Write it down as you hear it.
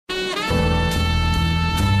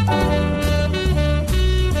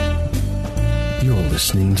You're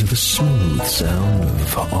listening to the smooth sound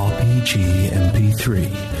of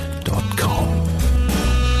RPGMP3.com.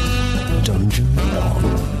 Dungeon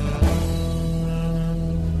On.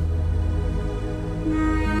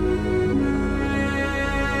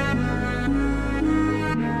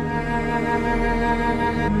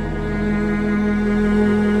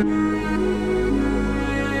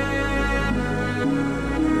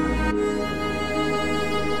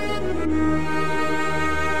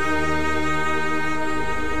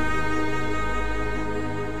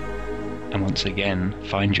 Once again,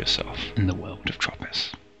 find yourself in the world of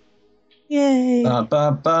Tropis. Yay!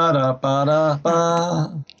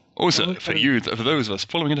 Also, for those of us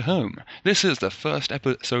following at home, this is the first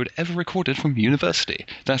episode ever recorded from university.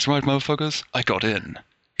 That's right, motherfuckers, I got in.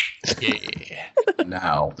 Yeah.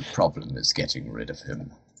 Now the problem is getting rid of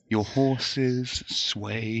him. Your horses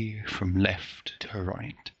sway from left to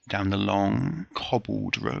right down the long,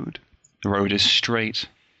 cobbled road. The road is straight,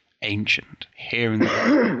 ancient. Here and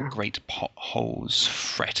there, great potholes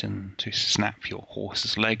threaten to snap your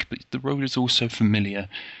horse's leg, but the road is also familiar.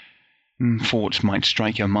 Thought might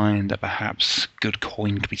strike your mind that perhaps good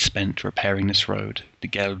coin could be spent repairing this road, the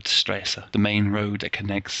Geldstrasse, the main road that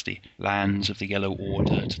connects the lands of the Yellow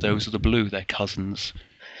Order to those of the Blue, their cousins,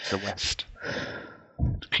 to the west.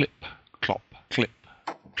 Clip, clop, clip,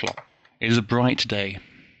 clop. It is a bright day.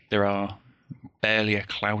 There are barely a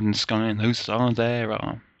cloud in the sky, and those that are there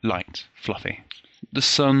are light, fluffy. The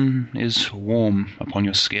sun is warm upon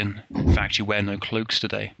your skin. In fact, you wear no cloaks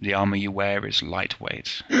today. The armor you wear is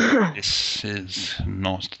lightweight. This is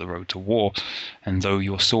not the road to war, and though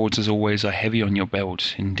your swords as always are heavy on your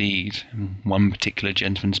belt, indeed, one particular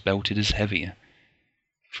gentleman's belt it is heavier.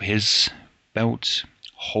 For his belt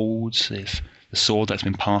holds the sword that's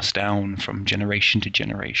been passed down from generation to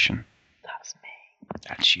generation. That's me.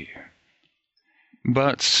 That's you.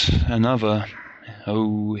 But another...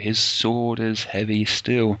 Oh, his sword is heavy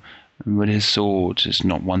still, but his sword is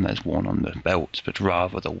not one that's worn on the belt, but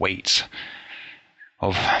rather the weight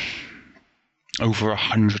of over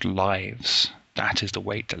 100 lives. That is the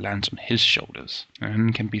weight that lands on his shoulders,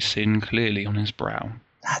 and can be seen clearly on his brow.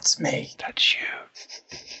 That's me. That's you.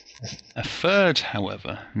 A third,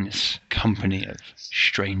 however, in this company of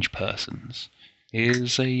strange persons,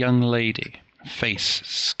 is a young lady. Face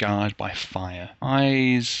scarred by fire,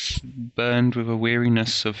 eyes burned with a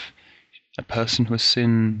weariness of a person who has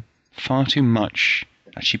sinned far too much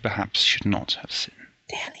that she perhaps should not have sinned.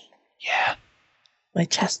 Danny. Yeah. My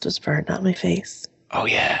chest was burned, not my face. Oh,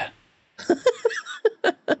 yeah. The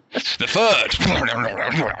third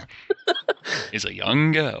is a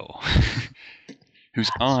young girl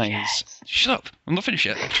whose eyes... Shut up, I'm not finished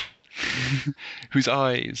yet. Whose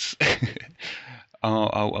eyes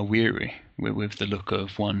are weary with the look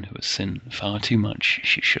of one who has sinned far too much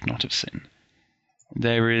she should not have sinned.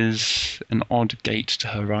 There is an odd gait to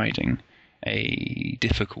her riding, a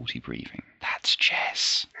difficulty breathing. That's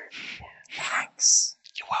Jess. Thanks.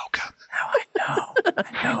 You're welcome. Now I know. And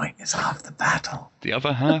knowing is half the battle. The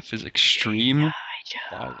other half is extreme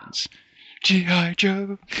violence. G.I.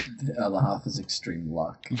 Joe. The other half is extreme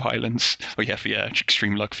luck. Violence. Oh yeah,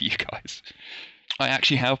 extreme luck for you guys. I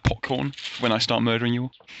actually have popcorn when I start murdering you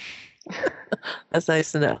all. That's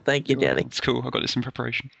nice to know. Thank you, Danny. It's cool. I got this in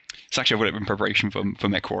preparation. It's actually, I've got it in preparation for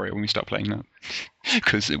MechWarrior when we start playing that.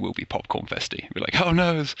 Because it will be popcorn festy. We're like, oh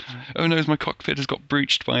no, my cockpit has got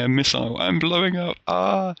breached by a missile. I'm blowing up.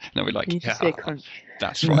 Ah. No, we're like, yeah.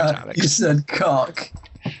 That's right, Alex. You said cock.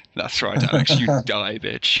 That's right, Alex. You die,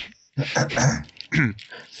 bitch.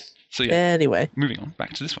 So yeah. Anyway. Moving on,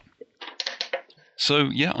 back to this one. So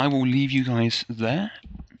yeah, I will leave you guys there.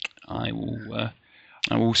 I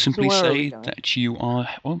will simply say that you are...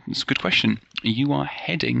 Well, it's a good question. You are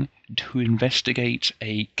heading to investigate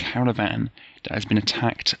a caravan that has been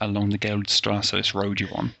attacked along the Geldstrasse, this road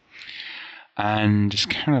you're on. And this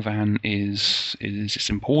caravan is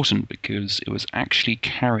important because it was actually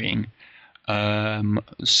carrying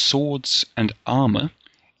swords and armor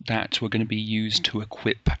that were going to be used to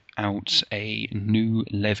equip out a new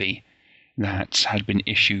levy that had been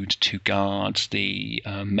issued to guard the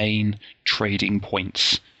main trading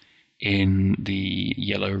points in the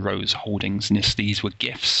Yellow Rose holdings. And these were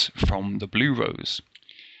gifts from the Blue Rose.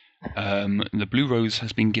 The Blue Rose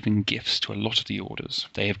has been giving gifts to a lot of the orders.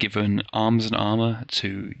 They have given arms and armor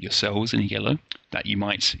to yourselves in Yellow that you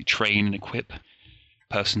might train and equip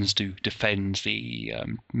persons to defend the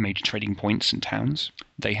major trading points and towns.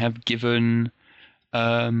 They have given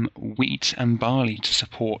wheat and barley to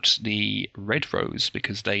support the Red Rose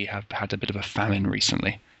because they have had a bit of a famine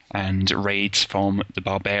recently, and raids from the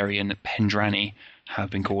barbarian Pendrani have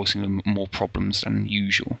been causing them more problems than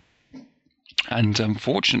usual. And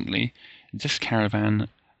unfortunately, this caravan,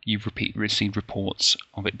 you've received reports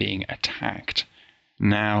of it being attacked.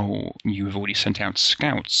 Now, you have already sent out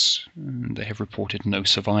scouts, and they have reported no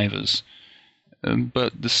survivors.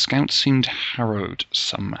 But the scouts seemed harrowed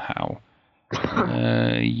somehow.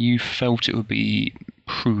 You felt it would be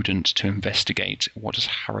prudent to investigate what has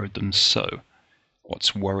harrowed them so,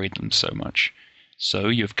 what's worried them so much. So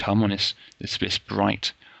you've come on this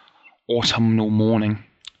bright autumnal morning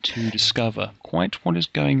to discover quite what is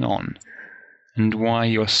going on, and why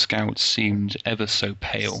your scouts seemed ever so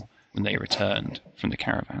pale when they returned from the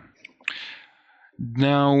caravan.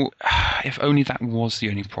 Now, if only that was the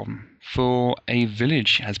only problem, for a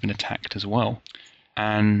village has been attacked as well.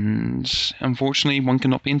 And unfortunately, one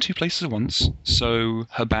cannot be in two places at once. So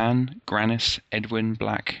Herban, Granis, Edwin,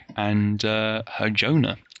 Black, and her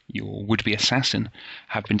Jonah, your would-be assassin,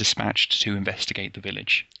 have been dispatched to investigate the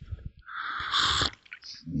village.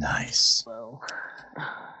 Nice. Well,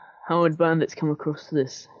 how would bandits come across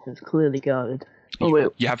this? It's clearly guarded. Oh, wait.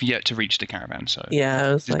 You have yet to reach the caravan, so Yeah,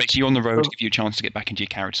 I was it's like, basically on the road to give you a chance to get back into your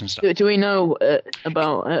carrots and stuff. Do we know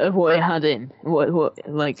about what it had in? What was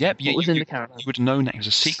in the caravan? You would have known that it was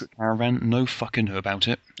a secret caravan. No fucking knew about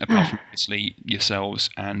it, apart from obviously yourselves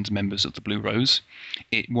and members of the Blue Rose.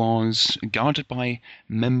 It was guarded by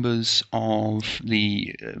members of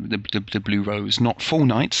the Blue Rose, not full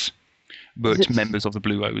knights, but members of the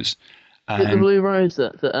Blue Rose. The Blue Rose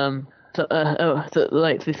that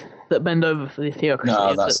bend over for the theocracy.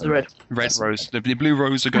 No, that's the red. Red Rose. The Blue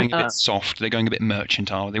Rose are going a bit soft. They're going a bit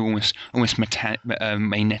mercantile. They're almost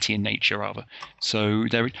Mainetti in nature, rather. So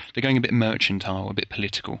they're going a bit mercantile, a bit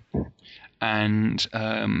political. And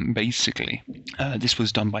basically, this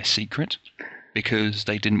was done by secret because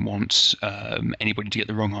they didn't want anybody to get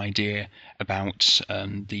the wrong idea about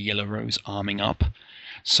the Yellow Rose arming up.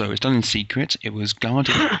 So it's done in secret. It was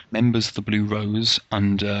guarded members of the Blue Rose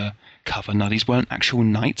under cover. Now, these weren't actual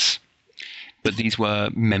knights, but these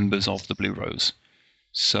were members of the Blue Rose.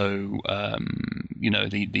 So,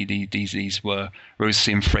 these were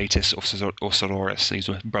Rosium Freitas or Sororis. These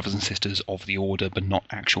were brothers and sisters of the order, but not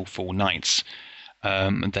actual full knights.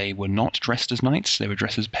 They were not dressed as knights. They were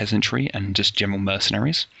dressed as peasantry and just general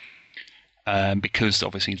mercenaries. Because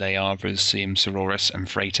obviously they are Rosium Sororis and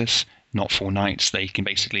Freitas, not full knights. They can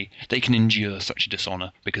endure such a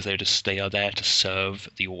dishonor because they are there to serve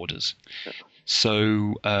the orders.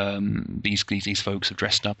 So these folks are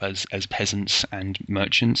dressed up as peasants and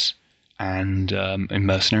merchants and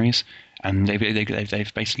mercenaries, and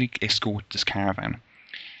they've basically escorted this caravan.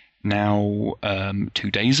 Now,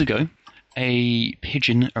 2 days ago, a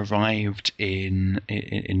pigeon arrived in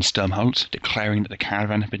Sturmholt declaring that the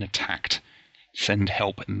caravan had been attacked. Send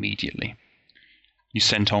help immediately. You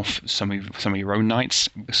sent off some of your own knights,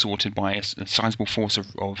 escorted by a sizable force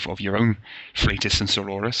of your own Freitas and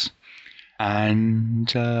Sororis. And,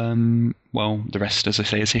 the rest, as I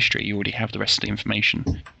say, is history. You already have the rest of the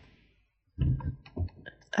information.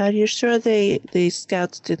 are you sure the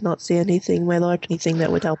scouts did not see anything, my lord? Anything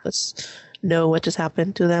that would help us know what has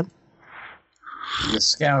happened to them? The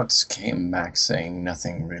scouts came back saying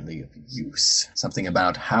nothing really of use. Something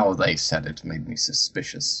about how they said it made me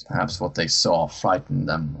suspicious. Perhaps what they saw frightened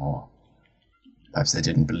them, or perhaps they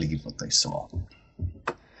didn't believe what they saw.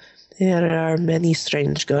 There are many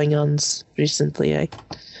strange going-ons recently, I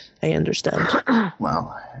understand.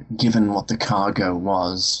 Well, given what the cargo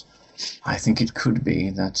was, I think it could be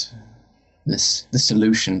that the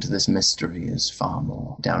solution to this mystery is far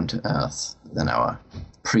more down to earth than our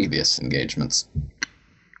previous engagements.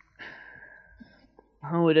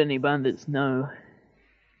 How would any bandits know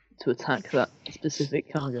to attack that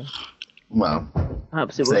specific cargo? Well,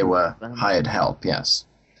 Perhaps if they were hired help, yes.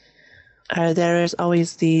 There is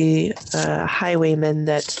always the highwaymen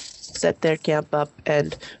that set their camp up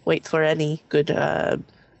and wait for any good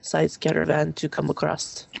sized caravan to come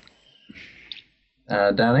across.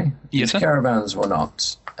 Danny? Yes, These sir? caravans were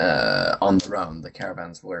not on their own. The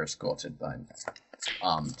caravans were escorted by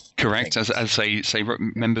armed. Correct. As say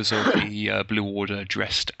members of the Blue Order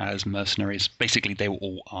dressed as mercenaries. Basically, they were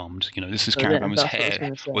all armed. This caravan that's what I was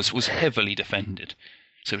gonna say. was heavily defended,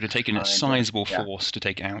 so it would have taken a sizable force to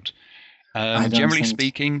take it out. I don't Generally think-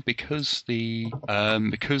 speaking, because the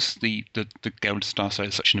Geld Starso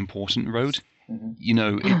is such an important road,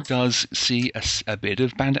 it does see a bit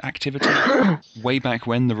of bandit activity. Way back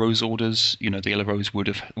when the Rose Orders, the Yellow Rose would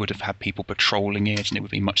have had people patrolling it, and it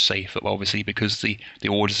would be much safer. But obviously, because the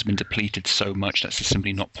orders have been depleted so much, that's just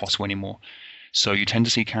simply not possible anymore. So you tend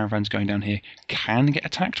to see caravans going down here can get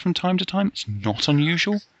attacked from time to time. It's not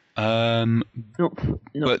unusual, Not,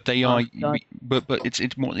 But they are. guard. But it's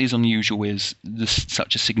what is unusual is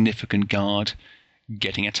such a significant guard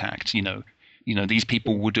getting attacked. These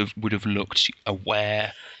people would have looked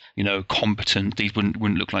aware, competent. These wouldn't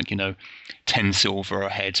look like 10 silver a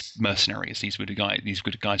head mercenaries. These were the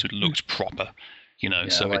guys who had looked proper.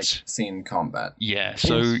 So like it's seen combat. yeah.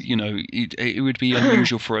 So it would be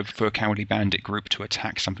unusual for a cowardly bandit group to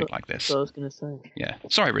attack something like this. So I was gonna say, Yeah.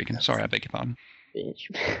 Sorry, Regan. Sorry, I beg your pardon.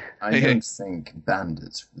 bitch. I don't think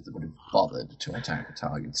bandits would have bothered to attack a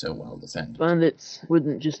target so well defended. Bandits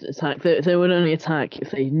wouldn't just attack. They would only attack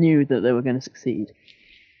if they knew that they were going to succeed.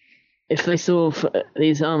 If they saw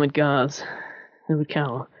these armored guards, they would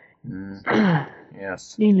cower.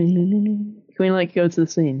 Yes. Can we go to the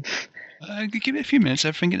scene? Give it a few minutes.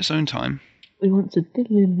 Everything at its own time. We want to.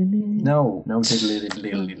 No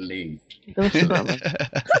diddly. That's the Batman.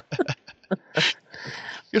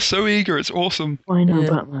 You're so eager. It's awesome. Why no Yeah.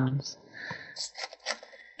 Batmans?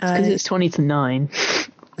 Because it's 20 to 9.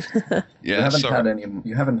 Yeah.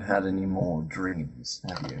 You haven't had any more dreams,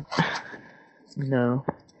 have you? No,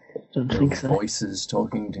 don't No think so. voices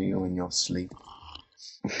talking to you in your sleep.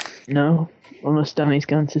 No, unless Danny's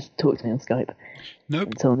going to talk to me on Skype Nope.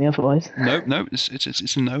 and tell me otherwise. No.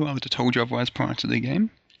 It's a no. I would have told you otherwise prior to the game.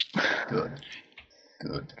 Good.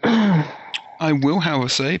 I will, however,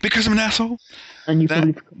 say because I'm an asshole. And you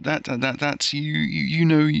probably That's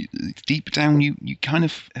you deep down you kind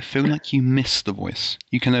of feel like you miss the voice.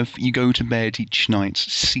 You go to bed each night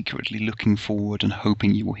secretly looking forward and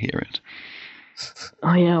hoping you will hear it.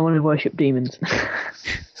 Oh yeah, I want to worship demons.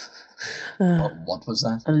 What was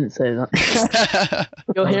that? I didn't say that.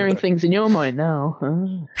 You're hearing things in your mind now.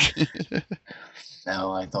 Huh?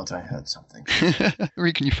 No, I thought I heard something.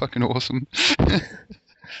 Regan, you fucking awesome.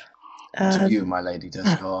 To you, my lady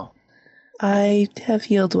Descar. I have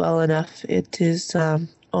healed well enough. It is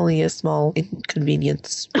only a small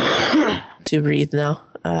inconvenience to breathe now.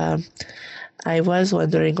 I was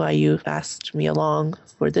wondering why you asked me along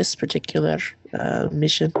for this particular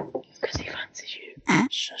mission. Because he fancies you.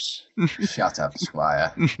 Shush. Shut up,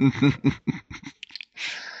 Squire.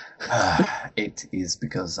 It is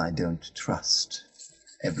because I don't trust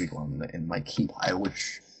everyone in my keep. I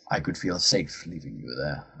wish I could feel safe leaving you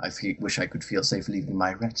there. Wish I could feel safe leaving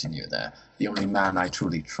my retinue there. The only man I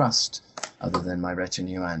truly trust, other than my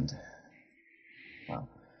retinue and, well,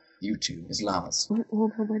 you two, is Lars.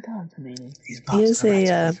 What about my dad, Amini?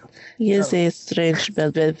 He is a strange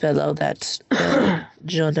bedfellow, that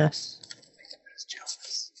Jonas.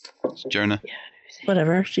 It's Jonah.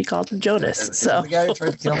 Whatever, she called him Jonas. So The guy who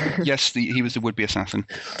tried to kill me? Yes, he was the would-be assassin.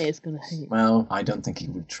 It's gonna hate. Well, I don't think he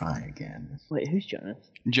would try again. Wait, who's Jonas?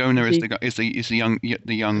 Jonah Is is he-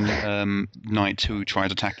 the young knight who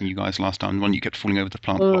tried attacking you guys last time. The one you kept falling over the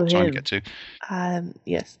plant Oh, block trying to him. get to.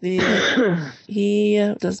 yes,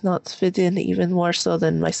 he does not fit in even more so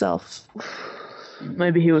than myself.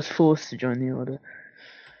 Maybe he was forced to join the order.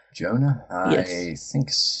 Jonah? Yes.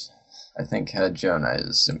 I think Jonah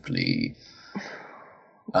is simply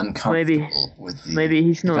uncomfortable with the Maybe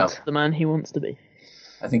he's not develop- the man he wants to be.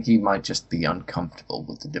 I think he might just be uncomfortable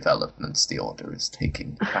with the developments the Order is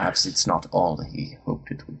taking. Perhaps it's not all he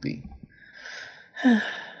hoped it would be.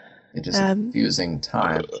 It is a confusing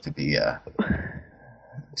time to be a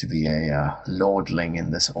lordling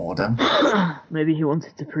in this Order. Maybe he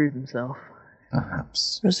wanted to prove himself.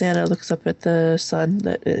 Perhaps. Rosanna looks up at the sun,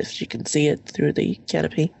 that if she can see it through the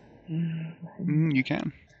canopy. You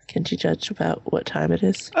can. Can she judge about what time it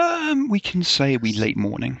is? We can say we late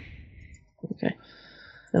morning. Okay.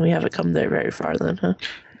 Then we haven't come there very far then, huh?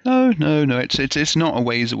 No. It's not a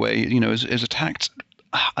ways away. It's attacked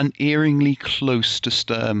unerringly close to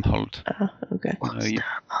Sturmholt. Okay.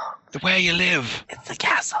 Where you live? It's the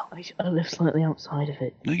castle. I live slightly outside of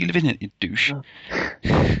it. No, you live in it, you douche. Oh.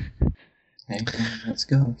 Hey, let's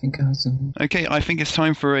go, King Cousin. Okay, I think it's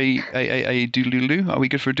time for a doodaloo. Are we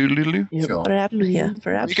good for a doodaloo? Yep. Sure. Perhaps, yeah,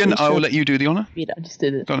 perhaps. Regan, I will let you do the honour. Meet up. I just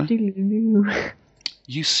did it. Donna? Doo-doo-doo.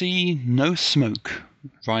 You see no smoke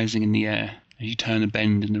rising in the air as you turn a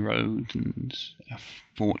bend in the road and are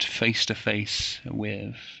brought face to face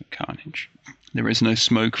with carnage. There is no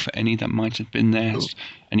smoke for any that might have been there.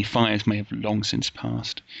 Any fires may have long since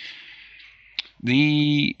passed.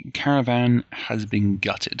 The caravan has been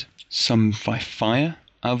gutted. Some by fire,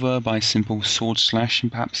 other by simple sword slash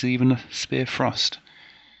and perhaps even a spear thrust.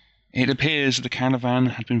 It appears the caravan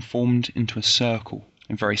had been formed into a circle,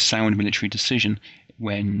 a very sound military decision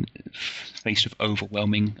when faced with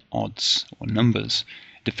overwhelming odds or numbers.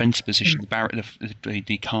 Defensive position,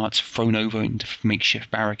 the carts thrown over into makeshift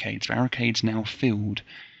barricades now filled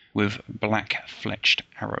with black fletched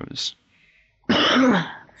arrows.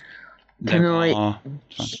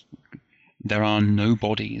 There are no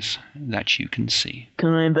bodies that you can see. Can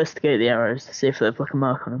I investigate the arrows to see if they've like a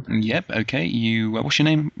mark on them? Yep. Okay. You. What's your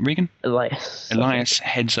name, Regan? Elias. Elias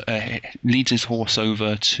leads his horse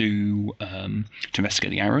over to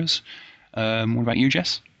investigate the arrows. What about you,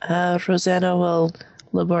 Jess? Rosanna will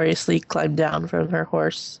laboriously climb down from her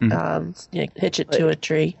horse, hitch it to a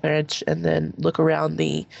tree branch, and then look around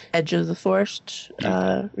the edge of the forest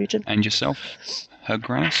region. And yourself, her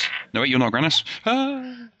Grannis? No, wait, you're not Grannis.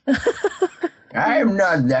 I'm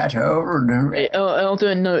not that old. I'll do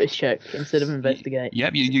a notice check instead of investigate.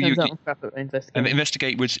 Yep,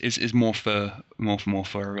 investigate is more for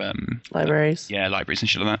Libraries. Libraries and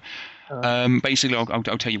shit like that. Basically, I'll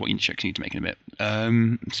tell you what checks you need to make in a bit.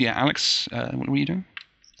 So yeah, Alex, what are you doing?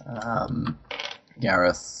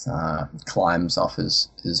 Gareth climbs off his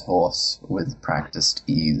horse with practiced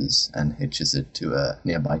ease and hitches it to a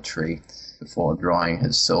nearby tree before drawing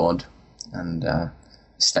his sword and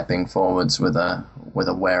stepping forwards with a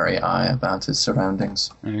wary eye about his surroundings.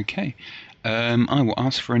 Okay. I will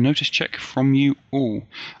ask for a notice check from you all.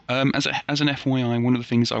 As an FYI, one of the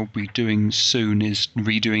things I'll be doing soon is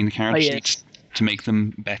redoing the character sheets to make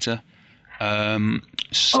them better.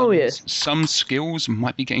 Some skills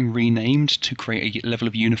might be getting renamed to create a level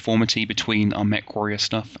of uniformity between our mech warrior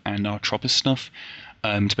stuff and our Troppers stuff,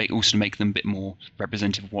 to make them a bit more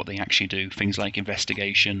representative of what they actually do. Things like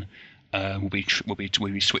investigation will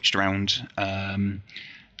be switched around, and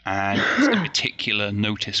a particular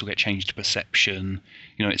notice will get changed to perception.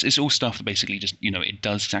 It's all stuff that basically just it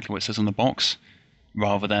does exactly what it says on the box,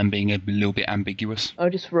 rather than being a little bit ambiguous. I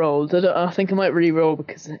just rolled. I think I might re-roll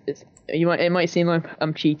because it might seem like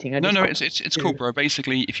I'm cheating. It's cool, bro.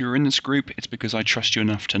 Basically, if you're in this group, it's because I trust you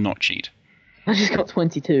enough to not cheat. I just got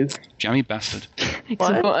 22. Jammy bastard.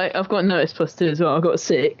 I've got notice plus 2 as well. I've got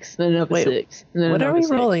 6, then another 6. And then what are we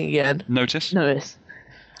 6. rolling again? Notice.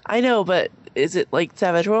 I know, but is it like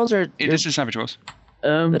Savage Rolls or? This is Savage Rolls.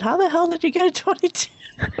 Then how the hell did you get a 22?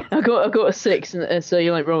 I got a 6, and so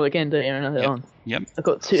you roll again, don't you? Another on. Yep. I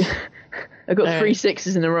got 2. I got 3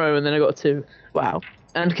 6s in a row, and then I got 2. Wow.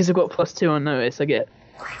 And because I've got plus 2 on notice, I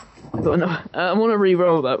want to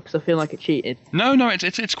re-roll that because I feel like I cheated. No,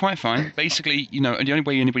 it's quite fine. Basically, the only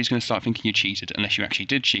way anybody's going to start thinking you cheated, unless you actually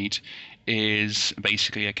did cheat, is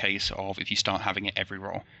basically a case of if you start having it every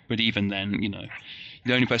roll. But even then,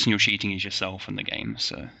 the only person you're cheating is yourself in the game,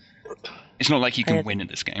 so it's not like you can win in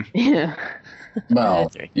this game. Yeah.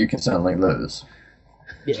 Well, you can certainly lose.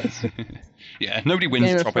 Yes. Yeah, nobody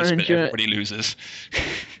wins Troppers, but everybody loses.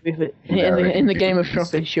 In the game of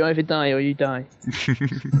Troppers, you either die or you die.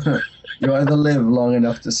 You either live long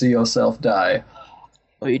enough to see yourself die,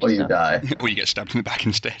 or you die. Or you get stabbed in the back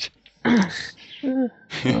instead. In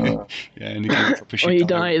the game of Troppers, or you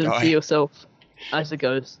die and see yourself as a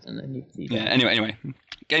ghost, and then you die. Yeah, anyway.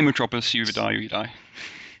 Game of Troppers, you either die or you die.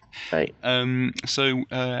 Right. So,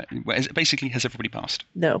 basically, has everybody passed?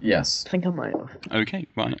 No. Yes. I think I might have. Okay,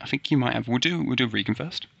 right. I think you might have. We'll do Regan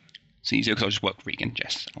first. It's easier because I'll just work Regan,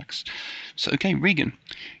 Jess, Alex. So, okay, Regan.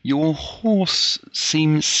 Your horse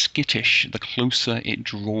seems skittish the closer it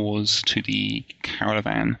draws to the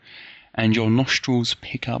caravan, and your nostrils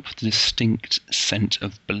pick up the distinct scent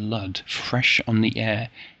of blood fresh on the air,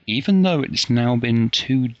 even though it's now been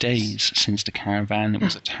 2 days since the caravan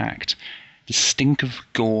was attacked. The stink of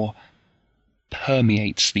gore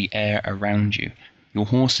permeates the air around you. Your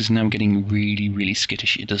horse is now getting really, really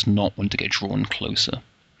skittish. It does not want to get drawn closer.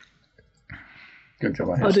 Good job.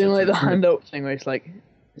 I'm doing like the hand up thing where it's like,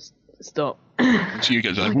 stop. So you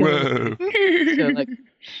guys are like, whoa. So, like,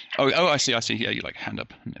 oh, I see. Yeah, you like hand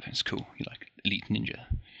up. It's cool. You like elite ninja.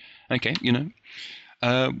 Okay,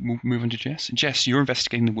 we'll move on to Jess. Jess, you're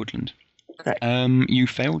investigating the woodland. Correct. You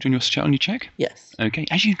failed on your check? Yes. Okay.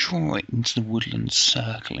 As you draw it into the woodland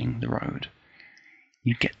circling the road,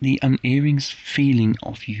 you get the unerring feeling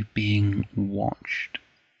of you being watched,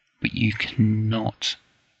 but you cannot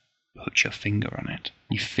put your finger on it.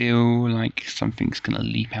 You feel like something's going to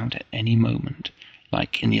leap out at any moment,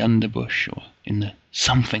 like in the underbush or in the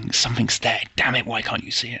something's there. Damn it, why can't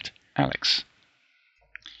you see it? Alex.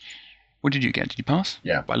 What did you get? Did you pass?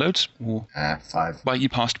 Yeah. By loads? Or 5. you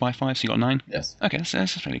passed by 5, so you got 9? Yes. Okay, that's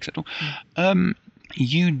fairly acceptable.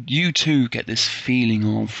 You too get this feeling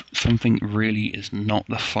of something really is not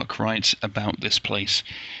the fuck right about this place.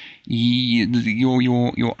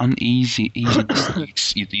 your uneasy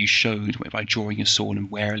easiness that you showed by drawing your sword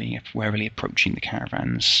and warily approaching the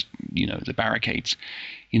caravans, the barricades,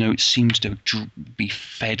 it seems to be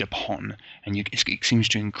fed upon, and it seems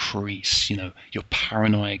to increase. Your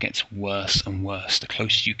paranoia gets worse and worse the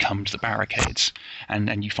closer you come to the barricades,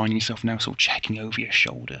 and you find yourself now sort of checking over your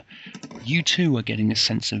shoulder. You too are getting a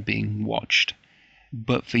sense of being watched.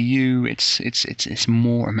 But for you, it's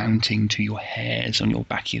more amounting to your hairs on your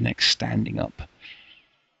back of your neck standing up.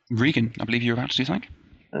 Regan, I believe you're about to do something.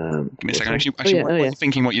 Give me a second. Actually, while you're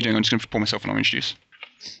thinking what you're doing, I'm just going to pour myself an orange juice.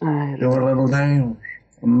 Your little down.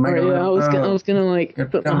 I was gonna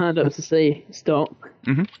put my hand up to say stop.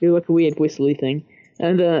 Mm-hmm. Do like a weird whistly thing,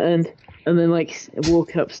 and then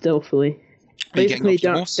walk up stealthily. Basically,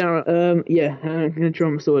 I'm gonna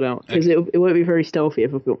draw my sword out because it won't be very stealthy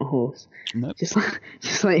if I've got my horse. Nope. Just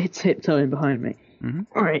like tiptoeing behind me. Mm-hmm.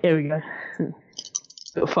 All right, here we go.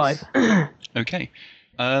 Got 5. Okay.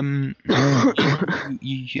 As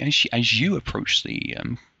you approach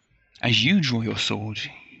as you draw your sword,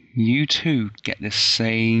 you too get the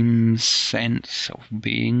same sense of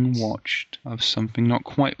being watched, of something not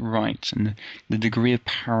quite right, and the degree of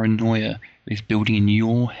paranoia is building in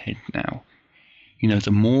your head now.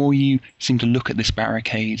 The more you seem to look at this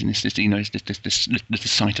barricade and this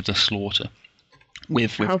site of the slaughter.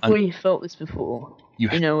 Have we felt this before?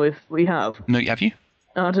 If we have. No, have you?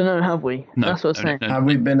 I don't know. Have we? No, that's what I'm saying. No. Have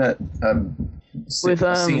we been at a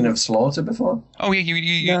scene of slaughter before? Oh yeah,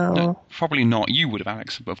 you No. probably not. You would have,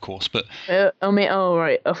 Alex, of course, but right.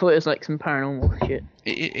 I thought it was like some paranormal shit.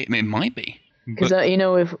 it might be. Because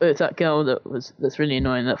if it's that girl that's really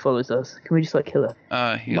annoying that follows us, can we just kill her?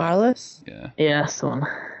 Yeah. Marlis? Yeah. Yeah, that's the one.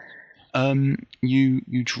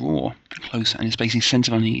 You draw closer, and it's basically a sense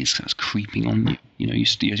of unease that's creeping on you.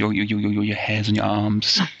 Your hairs on your arms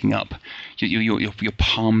sticking up. Your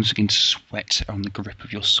palms begin to sweat on the grip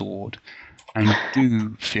of your sword, and you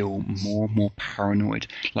do feel more and more paranoid,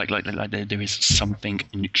 like there is something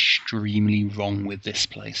extremely wrong with this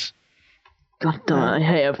place. God damn it, I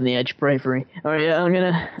hate having the edge bravery. Alright, yeah, I'm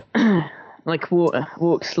gonna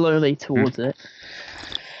walk slowly towards it.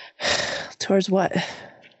 Towards what?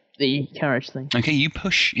 The carriage thing. Okay, you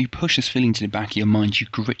push this feeling to the back of your mind. You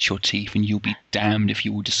grit your teeth, and you'll be damned if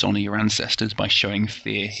you will dishonor your ancestors by showing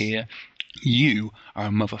fear here. You are a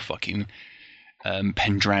motherfucking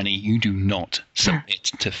Pendrani. You do not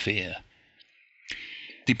submit to fear.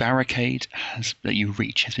 The barricade that you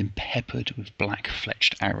reach has been peppered with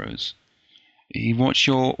black-fletched arrows. What's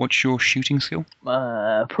your shooting skill?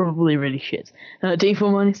 Probably really shit.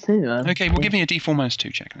 D4 -2. Okay, we'll give me a D4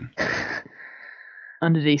 -2 check then.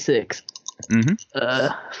 Under D6. Mm-hmm.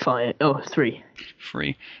 5. Oh, 3.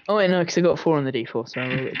 3. Oh wait, no, because I got 4 on the D4, so I'll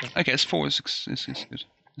roll it down. Okay, it's 4. It's good.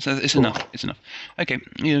 So it's enough. It's enough. Okay,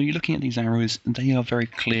 you're looking at these arrows. They are very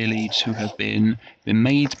clearly to have been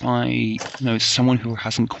made by someone who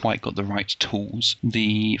hasn't quite got the right tools.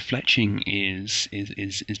 The fletching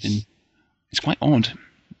it's quite odd.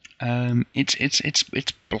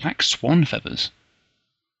 It's black swan feathers.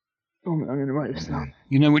 Oh, I'm going to write this down.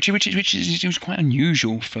 Which is quite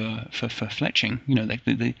unusual for fletching.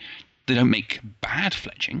 They don't make bad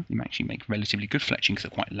fletching. They actually make relatively good fletching because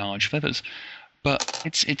they're quite large feathers. But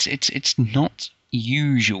it's not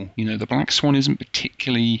usual. The black swan isn't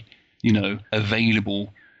particularly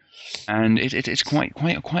available. And it's quite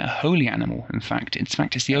a holy animal. In fact, it's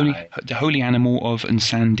the holy animal of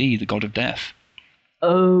Nsandi, the god of death.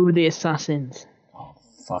 Oh, the assassins. Oh,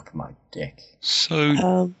 fuck my dick.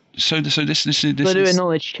 So this is. I'll do a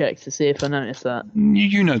knowledge check to see if I notice that.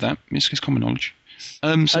 You know that it's common knowledge.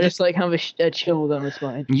 I just have a chill down the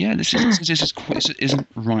spine. Yeah, this isn't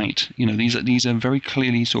right. These are very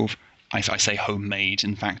clearly sort of. I say homemade.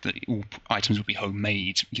 In fact, that all items would be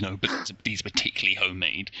homemade, but these are particularly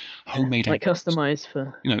homemade. Customized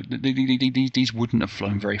for. These wouldn't have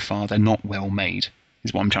flown very far. They're not well made,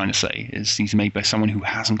 is what I'm trying to say. Is these are made by someone who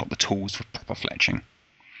hasn't got the tools for proper fletching.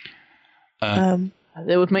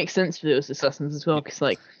 It would make sense if it was assassins as well,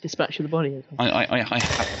 because dispatch of the body. I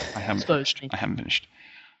haven't finished. I haven't finished.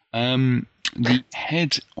 The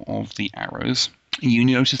head of the arrows, you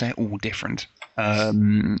notice they're all different.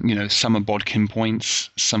 Some are bodkin points,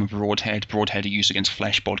 some are broadhead. Broadhead are used against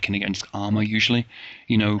flesh, bodkin against armor usually.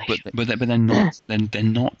 But they're not. They're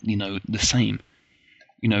not. The same.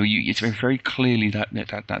 It's very clearly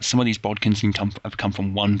that some of these bodkins have come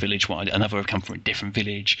from one village, while another have come from a different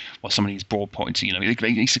village, while some of these broad points,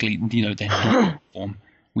 basically, they're not form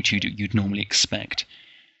which you'd normally expect.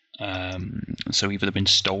 So either they've been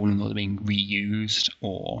stolen or they're being reused,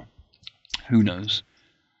 or who knows.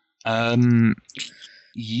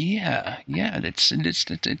 Yeah. It's you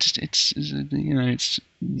know it's.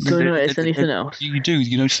 Do I notice anything else? You do.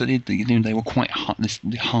 You notice that they were quite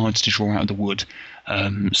hard to draw out of the wood,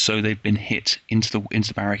 so they've been hit into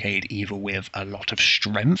the barricade either with a lot of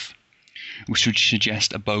strength, which would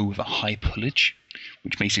suggest a bow with a high pullage,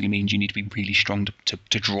 which basically means you need to be really strong to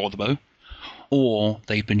draw the bow, or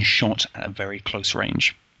they've been shot at a very close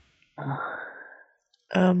range.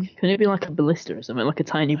 Can it be like a ballista or something, like a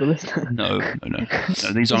tiny ballista? No.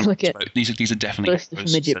 These aren't. Like these are definitely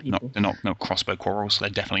arrows. midget They're not crossbow quarrels. They're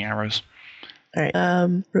definitely arrows. All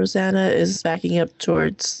right. Rosanna is backing up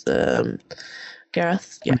towards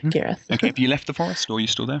Gareth. Yeah, Gareth. Okay, have you left the forest, or are you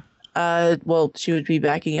still there? Well, she would be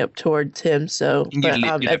backing up towards him. So, You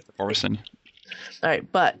left the forest then. All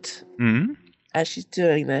right, but as she's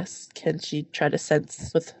doing this, can she try to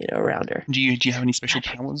sense with around her? Do you have any special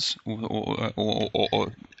powers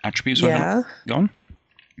or attributes? Yeah. Go on.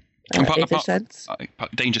 Aether sense.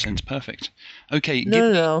 Danger sense, perfect. Okay.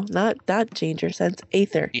 No, not danger sense.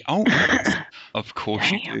 Aether. Oh, of course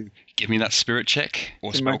you do. Give me that spirit check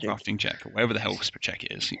or spellcrafting check or whatever the hell spirit check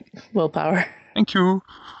it is. Willpower. Thank you.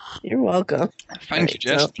 You're welcome. Thank you,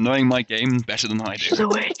 Jess, for knowing my game better than I do. She's a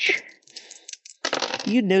witch.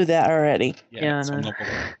 You knew that already. Yeah, I know. I'm not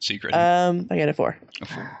secret. I got a 4. A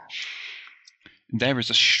 4. There is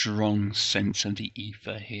a strong sense of the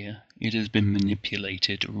ether here. It has been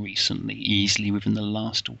manipulated recently, easily within the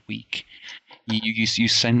last week. You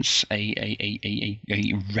sense a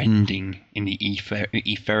rending in the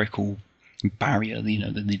etherical barrier.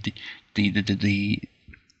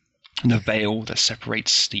 The veil that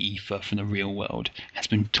separates the ether from the real world has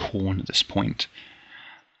been torn at this point.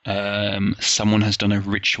 Someone has done a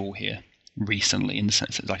ritual here recently, in the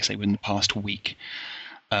sense that, like I say, within the past week.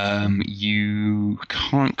 You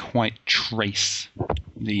can't quite trace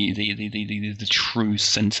the true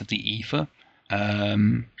sense of the ether.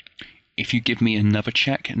 If you give me another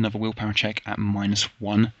willpower check at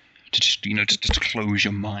 -1 to just close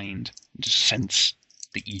your mind, just sense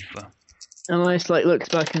the ether. Almost looks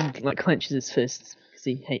back and clenches his fists because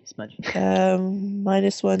he hates magic.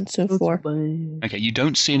 -1, so 4. Okay, you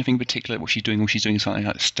don't see anything particular. What she's doing is something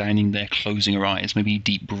like standing there, closing her eyes, maybe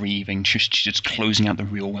deep breathing. She's just closing out the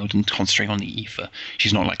real world and concentrating on the ether.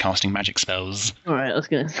 She's not casting magic spells. All right, let's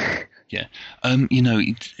go. Yeah. The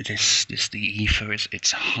ether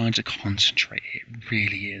it's hard to concentrate. It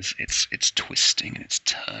really is. It's twisting and it's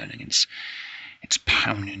turning. It's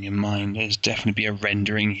pounding in your mind. There's definitely a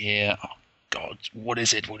rendering here. Oh, God, what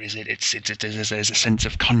is it? There's a sense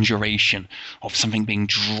of conjuration, of something being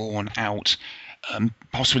drawn out,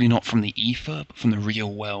 possibly not from the ether, but from the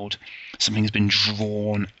real world. Something has been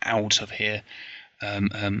drawn out of here.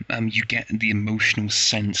 You get the emotional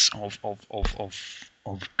sense of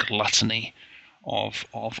gluttony, of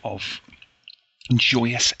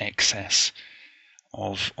joyous excess,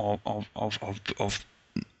 of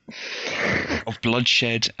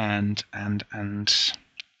bloodshed and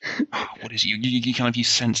what is it? You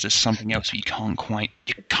sense there's something else, but you can't quite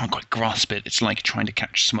grasp it. It's like trying to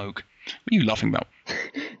catch smoke. What are you laughing about?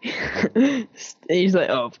 He's like,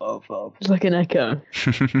 oh. It's like an echo.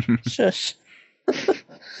 Shush.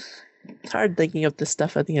 It's hard thinking of this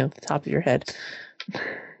stuff at the top of your head.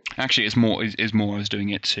 Actually, it's more I was doing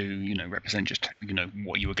it to represent just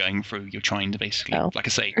what you were going through. You're trying to basically, like I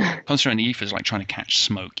say, concentrate on the ether is like trying to catch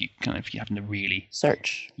smoke. You having to really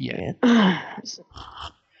search. Yeah.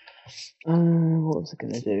 What was I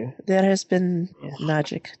gonna do? There has been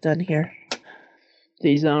magic done here.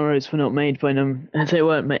 These arrows were not made by them. They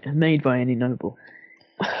weren't made by any noble.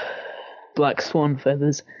 Black swan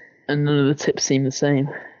feathers, and none of the tips seem the same.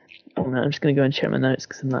 Oh no, I'm just gonna go and check my notes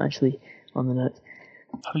because I'm not actually on the notes.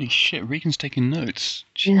 Holy shit, Regan's taking notes.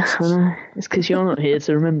 Yeah, I know. It's because you're not here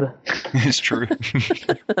to remember. It's true.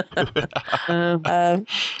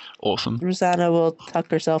 Awesome. Rosanna will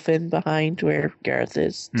tuck herself in behind where Gareth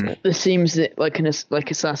is. This seems like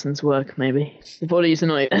assassin's work, maybe. The bodies are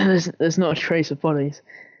not... There's not a trace of bodies.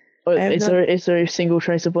 Is there a single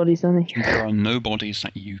trace of bodies, Danny? There are no bodies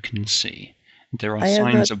that you can see. There are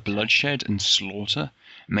signs of bloodshed and slaughter.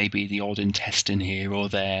 Maybe the odd intestine here or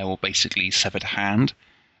there, or basically severed hand.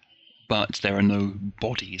 But there are no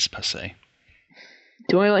bodies, per se.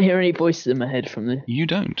 Do I hear any voices in my head from the... You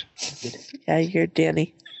don't. Yeah, you're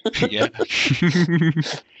Danny. Yeah.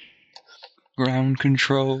 Ground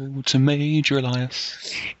control to Major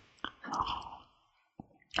Elias.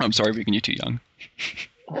 I'm sorry, Regan, you're too young.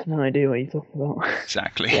 I have no idea what you're talking about.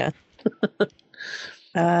 Exactly. Yeah.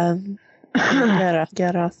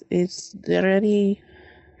 Gareth, is there any...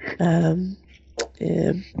 I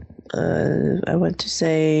want to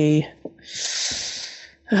say...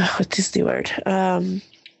 what is the word?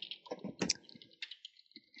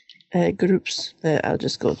 Groups. I'll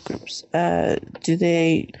just go with groups. Are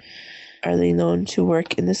they known to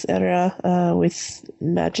work in this area with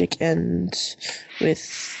magic and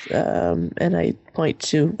with and I point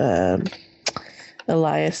to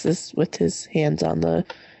Elias with his hands on the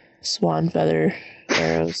swan feather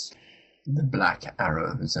arrows. The black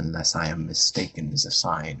arrows, unless I am mistaken, is a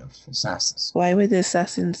sign of assassins. Why would the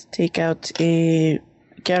assassins take out a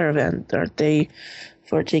caravan? Aren't they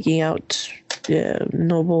for taking out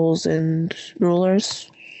nobles and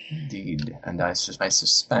rulers? Indeed, and I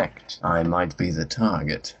suspect I might be the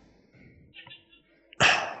target.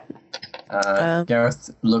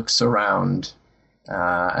 Gareth looks around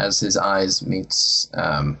as his eyes meets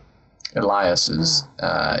Elias's.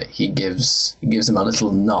 He gives him a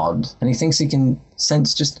little nod, and he thinks he can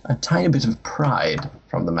sense just a tiny bit of pride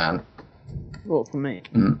from the man. What, for me?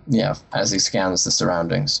 Yeah, as he scans the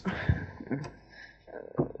surroundings.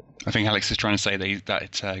 I think Alex is trying to say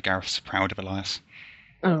that Gareth's proud of Elias.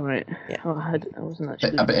 Oh, right. Yeah. Oh, I wasn't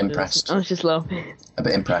actually... A bit impressed. I was just laughing. A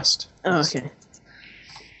bit impressed. Oh, okay.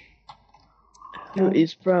 Who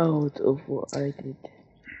is proud of what I did?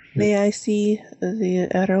 May I see the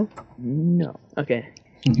arrow? No. Okay.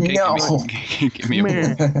 Okay, No! Give me a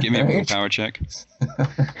willpower check.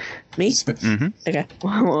 Me? Mm-hmm. Okay.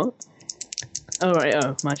 What? Oh, right.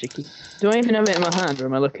 Oh, magic key. Do I even have it in my hand, or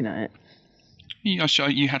am I looking at it? You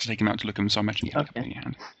had to take him out to look at him, so I imagine you had it in your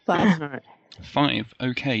hand. 5. All right. 5.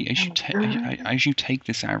 Okay. As you take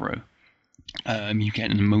this arrow, you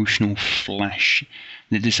get an emotional flash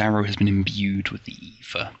that this arrow has been imbued with the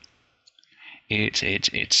ether.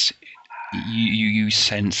 You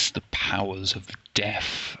sense the powers of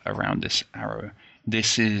death around this arrow.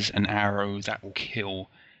 This is an arrow that will kill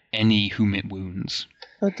any whom it wounds.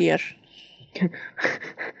 Oh dear.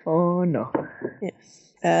 Oh, no. Yes.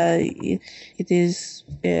 It is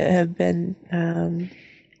have been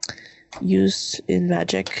used in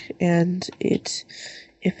magic, and if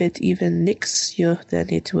it even nicks you, then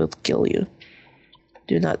it will kill you.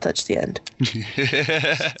 Do not touch the end.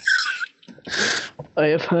 I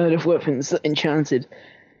have heard of weapons enchanted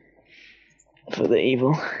for the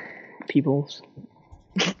evil peoples.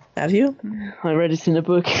 Have you? I read it in a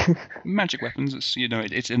book. Magic weapons,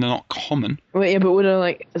 they're not common. Wait, yeah, but would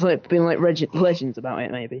I been legends about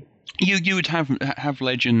it maybe? You would have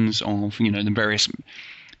legends of the various.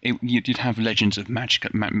 You'd have legends of magic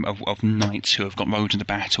of knights who have got rode into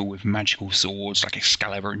battle with magical swords like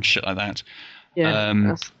Excalibur and shit like that.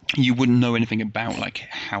 Yeah. You wouldn't know anything about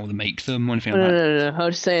how they make them or anything like that. No. I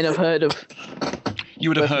was saying I've heard of. You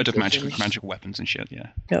would have heard of magical weapons and shit, yeah.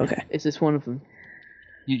 Okay. Is this one of them?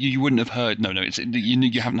 You wouldn't have heard. No.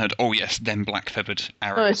 You haven't heard. Oh yes, them black feathered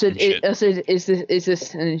arrows. No, I said. and shit. I said.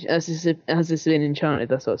 Has this been enchanted?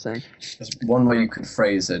 That's what I was saying. There's one way you could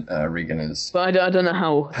phrase it, Regan, is But I don't know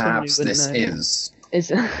how. perhaps this know.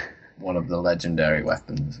 is one of the legendary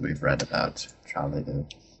weapons we've read about. Charlie do.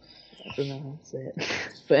 I don't know how to say it.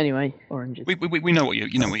 But anyway, oranges. We know what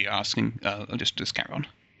you're asking. I'll just carry on.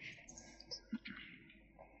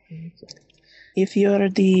 If you're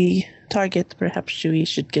the target, perhaps we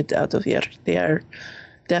should get out of here. They are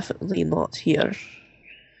definitely not here.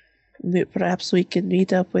 Perhaps we can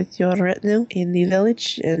meet up with your retinue in the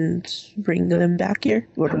village and bring them back here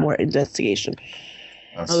for more investigation.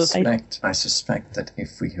 I suspect that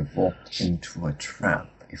if we have walked into a trap,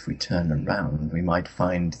 if we turn around, we might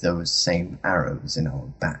find those same arrows in our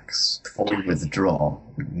backs. Before we withdraw,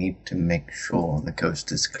 we need to make sure the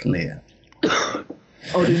coast is clear.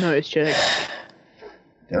 Oh, do notice check.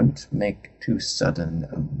 Don't make too sudden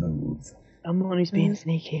a move. I'm on who's being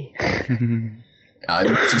sneaky. I've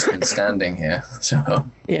just been standing here, so...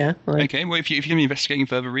 Yeah. Okay, well, if you're investigating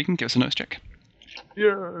further, Regan, give us a notice check.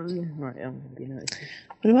 Yeah. Right, I'm going to be noticing.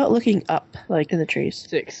 What about looking up, in the trees?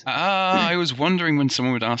 6. I was wondering when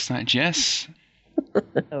someone would ask that, Jess.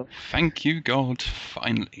 Oh. Thank you, God,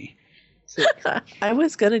 finally. 6. I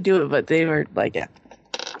was gonna do it, but they were yeah.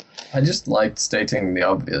 I just liked stating the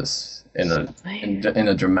obvious in a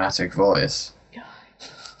dramatic voice.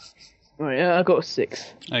 Right, I got a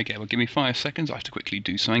 6. Okay, well, give me 5 seconds. I have to quickly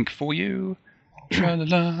do something for you.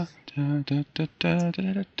 Tra-la-la,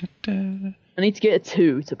 da-da-da-da-da-da-da. I need to get a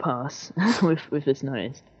 2 to pass with this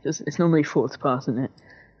notice. It's normally 4 to pass, isn't it?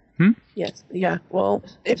 Yes. Yeah. Well,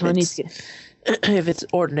 So I need to get... if it's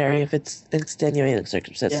ordinary, if it's extenuating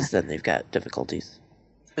circumstances, then they've got difficulties.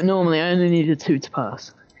 But normally, I only need a 2 to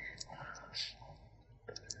pass.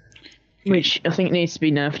 Which I think needs to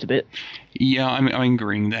be nerfed a bit. Yeah, I'm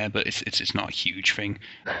agreeing there, but it's not a huge thing.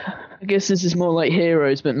 I guess this is more like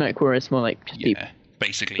Heroes, but MechWarrior is more like just people.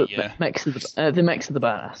 Basically, But yeah. the mechs are the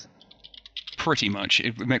badass. Pretty much.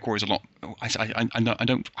 MechWarrior is a lot.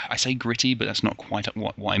 I say gritty, but that's not quite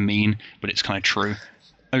what I mean. But it's kind of true.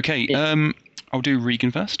 Okay. Yeah. I'll do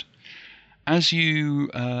Regan first. As you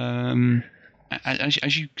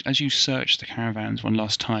search the caravans one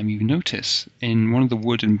last time, you notice in one of the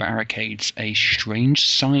wooden barricades a strange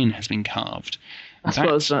sign has been carved.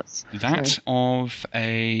 That of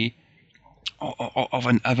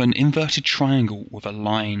an inverted triangle with a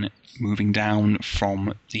line moving down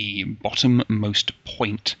from the bottommost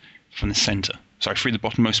point from the center. Sorry, through the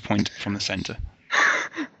bottommost point from the center.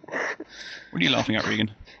 What are you laughing at,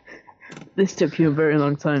 Regan? This took you a very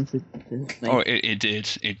long time to make. Oh, it did.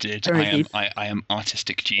 It did. I am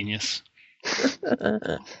artistic genius.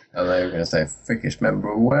 Oh, they were going to say freakish member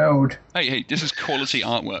of the world. Hey, this is quality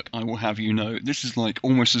artwork, I will have you know. This is like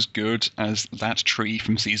almost as good as that tree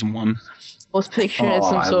from season 1. I was picturing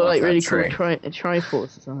some sort of like really cool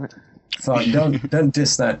Triforce or something. Fuck, don't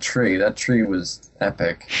diss that tree. That tree was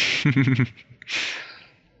epic.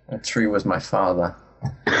 That tree was my father.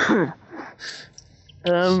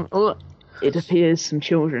 Well, it appears some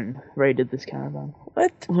children raided this caravan.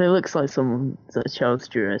 What? Well, it looks like a child's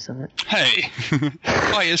drew or something. Hey,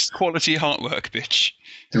 highest quality artwork, bitch.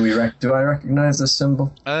 Do I recognize this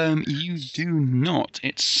symbol? You do not.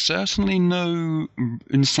 It's certainly no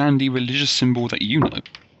Insandy religious symbol that you know.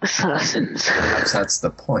 Assassins. Perhaps that's the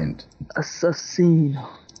point. Assassino.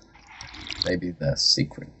 Maybe they're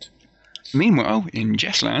secret. Meanwhile, in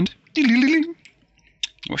Jessland,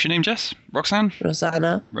 what's your name, Jess? Roxanne?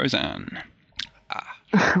 Rosanna. Roseanne.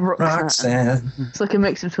 Roxanne. It's like a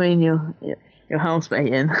mix between your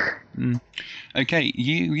housemate and... Okay,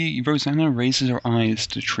 you Rosanna raises her eyes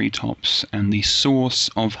to the treetops, and the source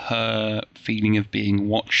of her feeling of being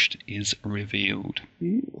watched is revealed.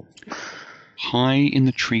 Ooh. High in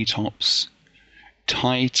the treetops,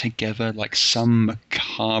 tied together like some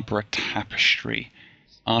macabre tapestry,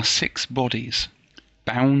 are 6 bodies,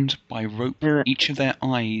 bound by rope. Each of their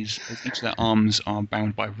arms are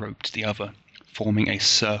bound by rope to the other, forming a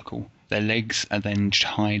circle. Their legs are then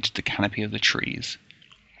tied to the canopy of the trees.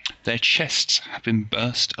 Their chests have been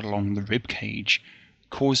burst along the rib cage,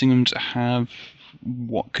 causing them to have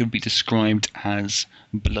what could be described as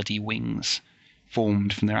bloody wings,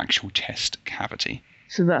 formed from their actual chest cavity.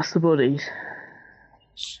 So that's the bodies.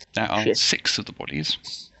 There are Shit. 6 of the bodies.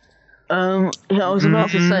 Yeah, I was about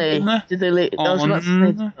to say, did they leave? I was about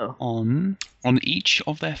to say, On each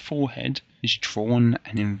of their forehead is drawn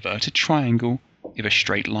an inverted triangle with a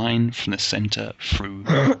straight line from the center through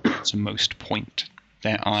to most point.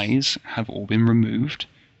 Their eyes have all been removed,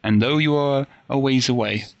 and though you are a ways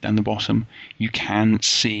away down the bottom, you can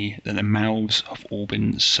see that the mouths have all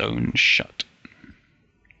been sewn shut.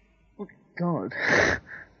 oh God.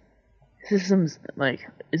 This is some, like,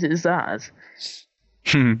 is it Zaz?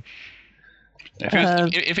 If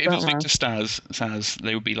it was like to Staz,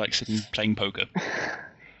 they would be like sitting playing poker.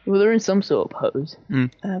 Well, they're in some sort of pose.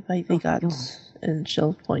 By the guts, and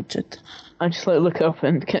she'll point it. I just like look up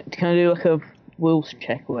and can I do like a will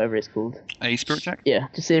check or whatever it's called? A spirit check? Yeah,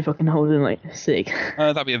 to see if I can hold in like sig.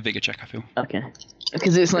 That'd be a vigor check, I feel. Okay.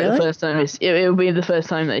 Because it's like Really? the first time it will be the first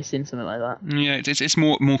time they've seen something like that. Yeah, it's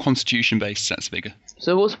more constitution based. That's vigor.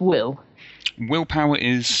 So what's will? Willpower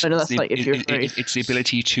is I know that's like if you're afraid. it's the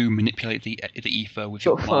ability to manipulate the ether with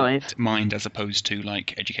Got your 5. mind as opposed to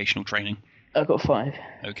like educational training. I've got 5.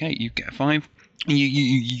 Okay, you get a 5.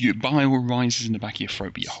 You bile rises in the back of your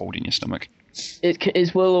throat, but you're holding your stomach.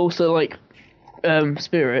 Is will also like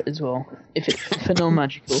spirit as well? If it's for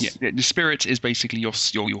non-magical. Yeah, the spirit is basically your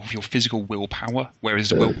physical willpower, whereas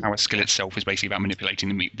the willpower skill itself is basically about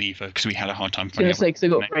manipulating the ether. Because we had a hard time I was finding gonna say because I've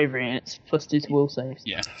got bravery and it's +2 to will saves.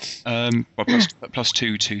 Yeah, but plus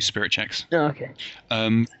 2 to spirit checks. Oh, okay.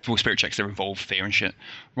 For spirit checks, they involve fear and shit.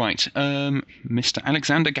 Right, Mr.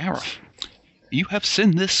 Alexander Gareth, you have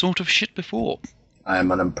seen this sort of shit before. I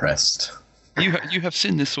am unimpressed. You have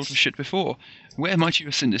seen this sort of shit before. Where might you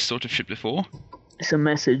have seen this sort of shit before? It's a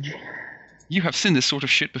message. You have seen this sort of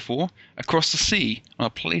shit before across the sea on a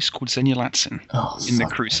place called Zenulatsin in the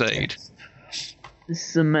Crusade. This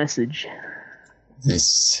is a message.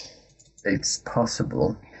 It's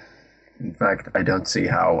possible. In fact, I don't see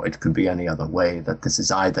how it could be any other way that this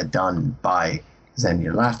is either done by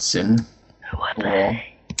Zenulatsin or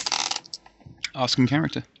Ask in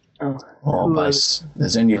character. Oh. by the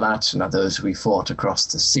Zenulatsin are those we fought across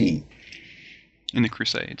the sea In the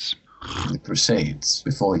Crusades. in the Crusades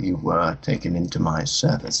before you were taken into my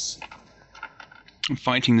service.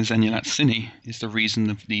 Fighting the Zenulatsini is the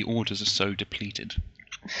reason the orders are so depleted.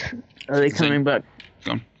 Are they coming back?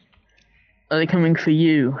 Go on. Are they coming for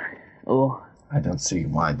you? Or I don't see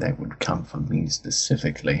why they would come for me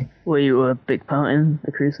specifically. Were you a big part in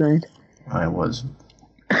the crusade? I was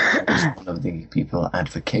one of the people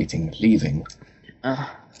advocating leaving.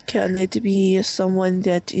 Can it be someone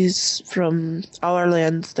that is from our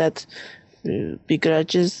land that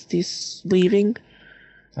begrudges this leaving?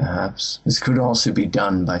 Perhaps. This could also be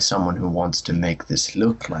done by someone who wants to make this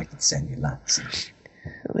look like it's Zenulatsi.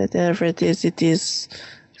 Whatever it is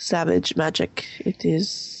savage magic. It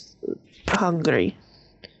is hungry.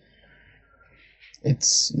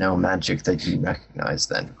 It's no magic that you recognize,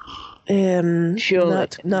 then. Sure.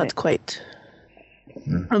 Not quite.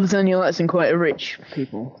 I was only Latsin quite a rich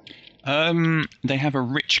people. They have a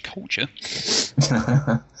rich culture.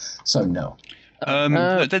 So no.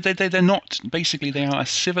 They're not. Basically, they are a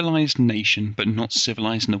civilized nation, but not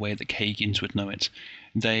civilized in the way that Kagans would know it.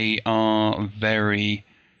 They are very.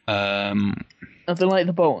 Are they like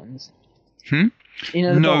the Boltons? Hmm? You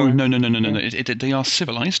know the No. They are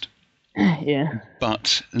civilized, Yeah.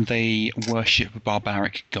 but they worship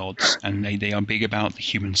barbaric gods, and they are big about the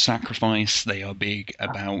human sacrifice. They are big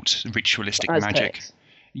about ritualistic magic. Aztecs.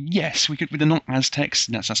 Yes, they're not Aztecs.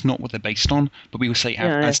 That's not what they're based on. But we will say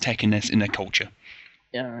Aztec in their culture.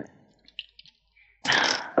 Yeah, right.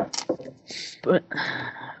 But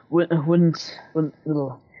wouldn't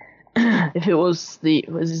if it was the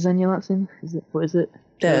was it Zenulatsin? What is it?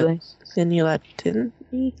 Zenulatsin?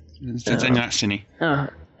 Zenulatsin. Oh,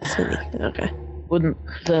 Okay. wouldn't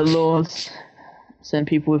the lords send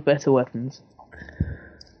people with better weapons?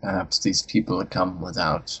 Perhaps these people come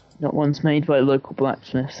without... Not ones made by local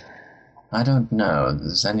blacksmiths. I don't know. The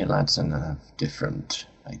Zenulatsin have different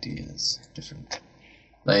ideas.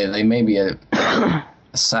 They may be a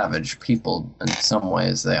savage people. In some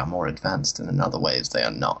ways they are more advanced, and in other ways they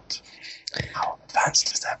are not. How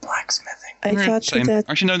advanced is their blacksmithing? I thought Same. that...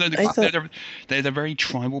 Actually, no, they're very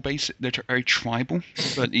tribal based. They're very tribal,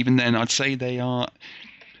 but even then, I'd say they're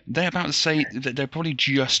about to say that they're probably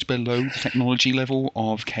just below the technology level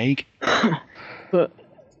of Keg. But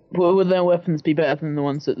would their weapons be better than the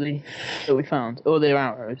ones that we found, or their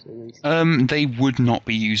arrows at least? They would not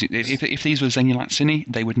be using if these were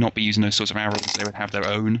Zenulatsini, they would not be using those sorts of arrows. They would have their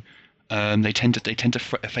own. They tend to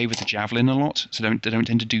favour the javelin a lot, so they don't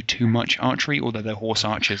tend to do too much archery. Although their horse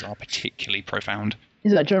archers are particularly profound.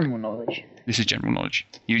 Is that general knowledge? This is general knowledge.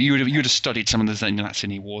 You would have studied some of the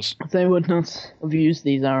Zenulatsini wars. They would not have used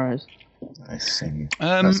these arrows. I see.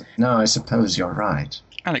 No, I suppose you're right.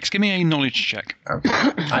 Alex, give me a knowledge check. Okay.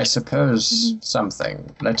 I suppose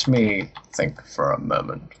something. Let me think for a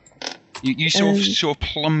moment. You sort of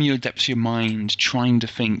plumb your depths of your mind, trying to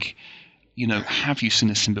think. Have you seen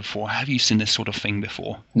this thing before? Have you seen this sort of thing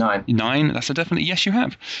before? 9. 9? That's a definite yes, you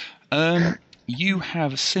have. You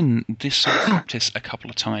have seen this sort of practice a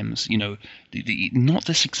couple of times. Not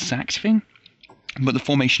this exact thing, but the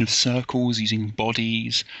formation of circles using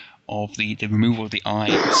bodies, of the removal of the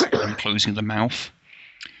eyes and closing of the mouth,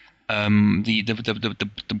 the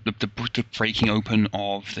breaking open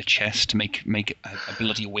of the chest to make a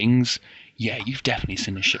bloody wings. Yeah, you've definitely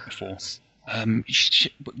seen this shit before.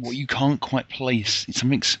 But what you can't quite place, it's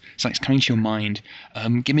like it's coming to your mind.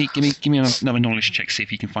 Give me another knowledge check, see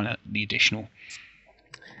if you can find out the additional.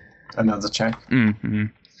 Another check? Mm-hmm.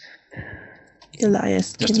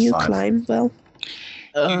 Elias, Just can a you 5. climb well?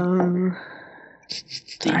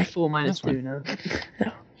 D4 minus 2 now.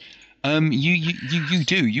 You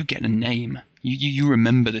do. You get a name. You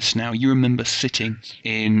remember this now. You remember sitting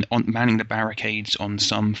manning the barricades on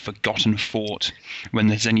some forgotten fort when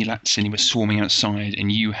the Zenulatsini were swarming outside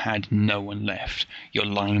and you had no one left. Your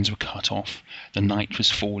lines were cut off. The night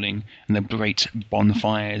was falling and the great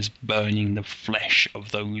bonfires burning the flesh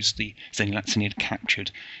of those the Zenulatsini had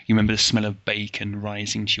captured. You remember the smell of bacon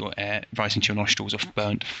rising to your nostrils of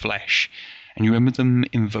burnt flesh, and you remember them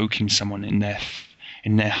invoking someone in their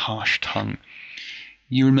harsh tongue.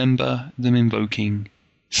 You remember them invoking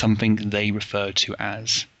something they referred to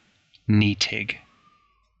as Nitig,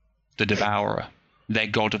 the Devourer, their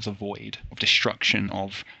god of the void, of destruction,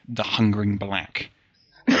 of the hungering black,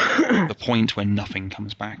 the point where nothing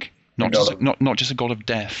comes back. Not just a god of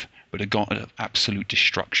death, but a god of absolute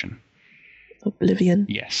destruction. Oblivion.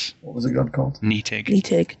 Yes. What was the god called? Nitig.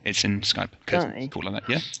 It's in Skype. Aye. Cool like that,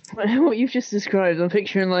 yeah? What you've just described, I'm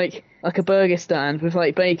picturing like a burger stand with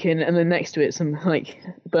like bacon and then next to it some like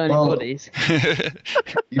burning bodies.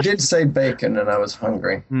 You did say bacon and I was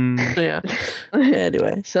hungry. Yeah.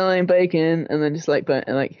 Anyway. Selling bacon and then just like some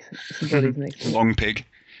bodies next to it. Long pig.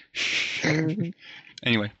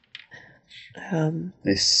 Anyway.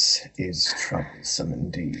 This is troublesome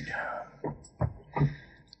indeed.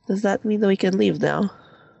 Does that mean that we can leave now?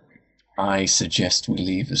 I suggest we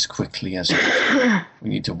leave as quickly as we can. We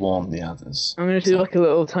need to warn the others. I'm gonna do like a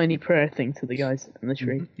little tiny prayer thing to the guys in the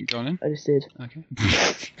tree. You go on in. I just did. Okay.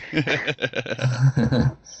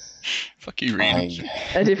 Fuck you, Reed.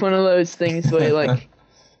 I did one of those things where like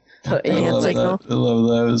put I hand love signal. that. I love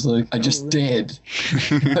that. I was like, I just did.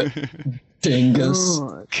 Dingus.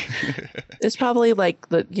 Oh, It's probably like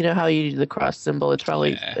how you do the cross symbol. It's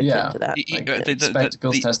probably akin Yeah. to that.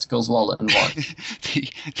 Spectacles, testicles, wallet, and one.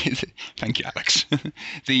 Thank you, Alex.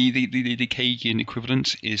 The Kagan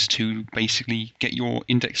equivalent is to basically get your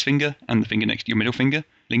index finger and the finger next to your middle finger,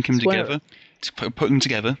 link them together, put them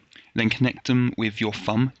together, then connect them with your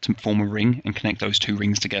thumb to form a ring, and connect those two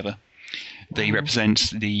rings together. They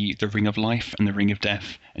represent the ring of life and the ring of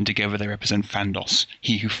death, and together they represent Fandos,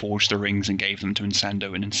 he who forged the rings and gave them to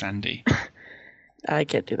Insando and Insandi. I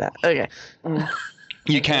can't do that. Okay.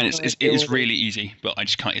 You can. It is really easy, but I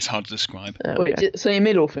just can't. It's hard to describe. Okay. Wait, so your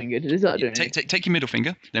middle finger, does that do it? Take your middle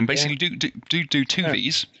finger, then basically do two of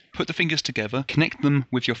these. Put the fingers together, connect them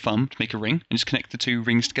with your thumb to make a ring, and just connect the two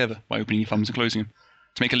rings together by opening your thumbs and closing them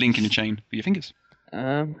to make a link in the chain for your fingers.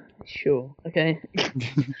 Sure. Okay.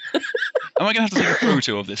 Am I going to have to take a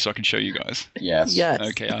photo of this so I can show you guys? Yes. Yes.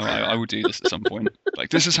 Okay, I will do this at some point. Like,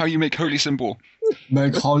 this is how you make holy symbol.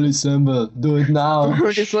 Make holy symbol. Do it now.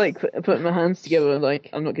 I'm just like putting my hands together. Like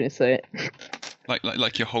I'm not gonna say it.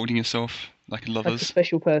 Like you're holding yourself like a Like a lover's.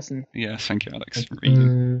 special person. Yes, thank you, Alex.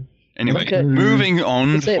 Really. Anyway, Okay. moving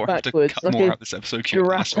on Say it before I have to backwards, cut like more a out of this episode. 'cause you're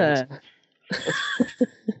Giraffe assholes. hair.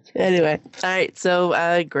 Anyway, all right. So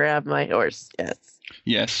I grab my horse. Yes,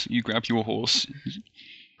 Yes, you grab your horse.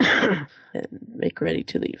 and make ready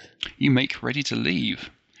to leave. You make ready to leave.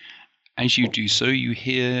 As you do so, you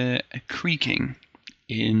hear a creaking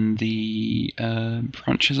in the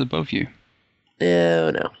branches above you.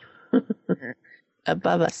 Oh no.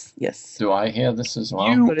 Above us. Yes. Do I hear this as well?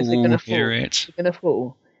 You But is it all gonna hear fall? it. You're gonna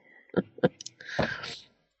fall.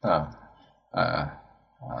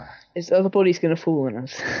 Is the other body's gonna fall on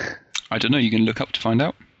us? I don't know. You can look up to find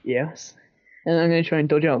out. Yes. And I'm gonna try and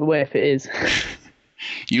dodge out of the way if it is.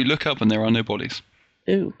 You look up and there are no bodies.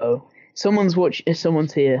 Ooh. Oh. Someone's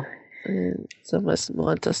here. Some must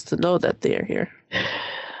want us to know that they are here.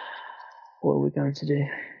 What are we going to do?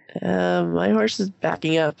 My horse is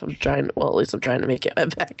backing up. At least I'm trying to make it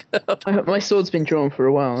back up. My sword's been drawn for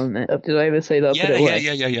a while, hasn't it? Did I ever say that? I'll put it away?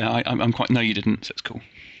 Yeah. I'm quite. No, you didn't. So it's cool.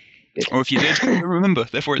 Good. Or if you did, remember.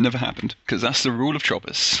 Therefore, it never happened because that's the rule of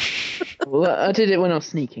choppers. Well, I did it when I was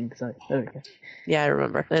sneaking, so there we go. Yeah, I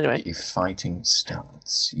remember. Anyway, You fighting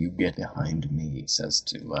stance. You get behind me, says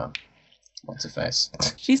to, what's her face?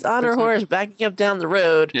 she's on her horse, backing up down the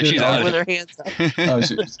road. Yeah, she's out with of her hands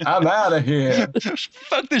up. I'm out of here.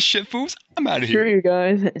 Fuck this shit, fools! I'm out of Screw here. you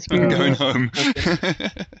guys. Screw I'm you going guys. home.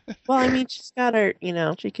 Well, I mean, she's got her.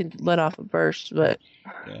 She can let off a burst, but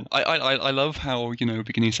Yeah. I love how beginning of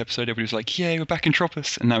this episode everybody was like, "Yeah, we're back in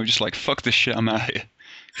Tropos," and now we're just like, "Fuck this shit, I'm out here."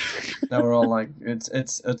 Now we're all like, it's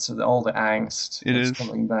all the angst. It it's is.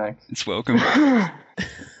 coming back. It's welcome.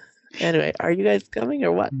 anyway, are you guys coming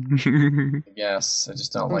or what? Yes, I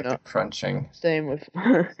just don't Oh, like no. the crunching. Staying with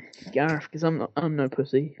Gareth because I'm no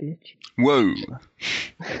pussy, bitch. Whoa!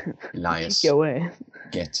 Elias, Go away.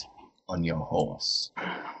 get on your horse.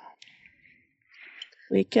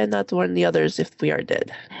 We cannot warn the others if we are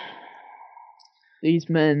dead. These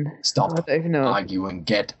men. Stop I don't even know. arguing.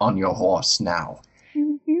 Get on your horse now.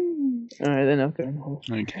 Alright, then I'll go home.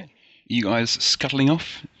 Okay, you guys scuttling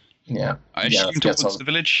off. Yeah. I Yeah, assume let's towards get the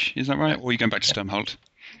village. Is that right? Or are you going back to Sturmholt?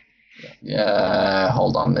 Yeah,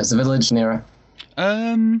 hold on. There's a village nearer.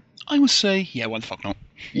 I would say, yeah. Why the fuck not?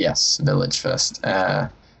 Yes, village first.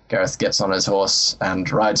 Gareth gets on his horse and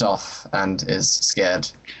rides off and is scared.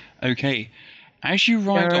 Okay. As you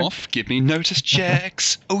ride Gareth. off, give me notice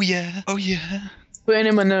checks. Oh yeah. Oh yeah. Putting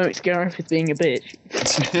in my notes, Gareth is being a bitch.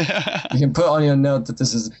 You can put on your note that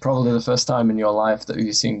this is probably the first time in your life that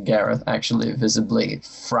you've seen Gareth actually visibly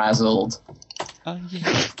frazzled.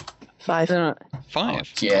 Yeah. 5. No,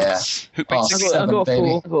 5. Yeah. Who Oh, basically- I got baby.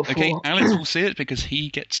 4. I got 4. Okay, Alex will see it because he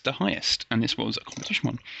gets the highest, and this was a competition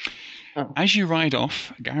one. Oh. As you ride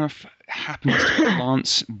off, Gareth happens to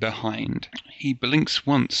glance behind. He blinks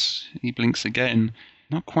once, he blinks again,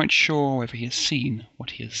 not quite sure whether he has seen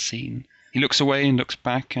what he has seen. He looks away and looks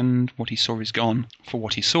back, and what he saw is gone. For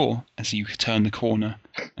what he saw, as you turn the corner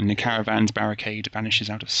and the caravan's barricade vanishes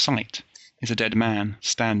out of sight, is a dead man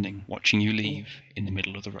standing, watching you leave in the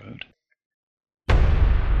middle of the road.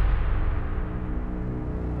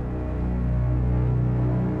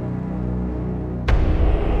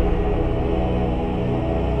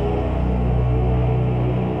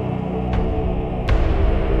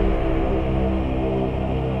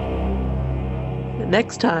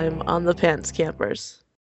 Next time on the Pants Campers.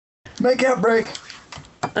 Make out break!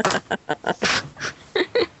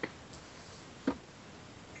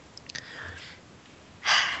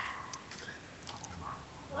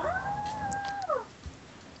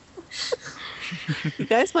 You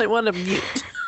guys might want to mute.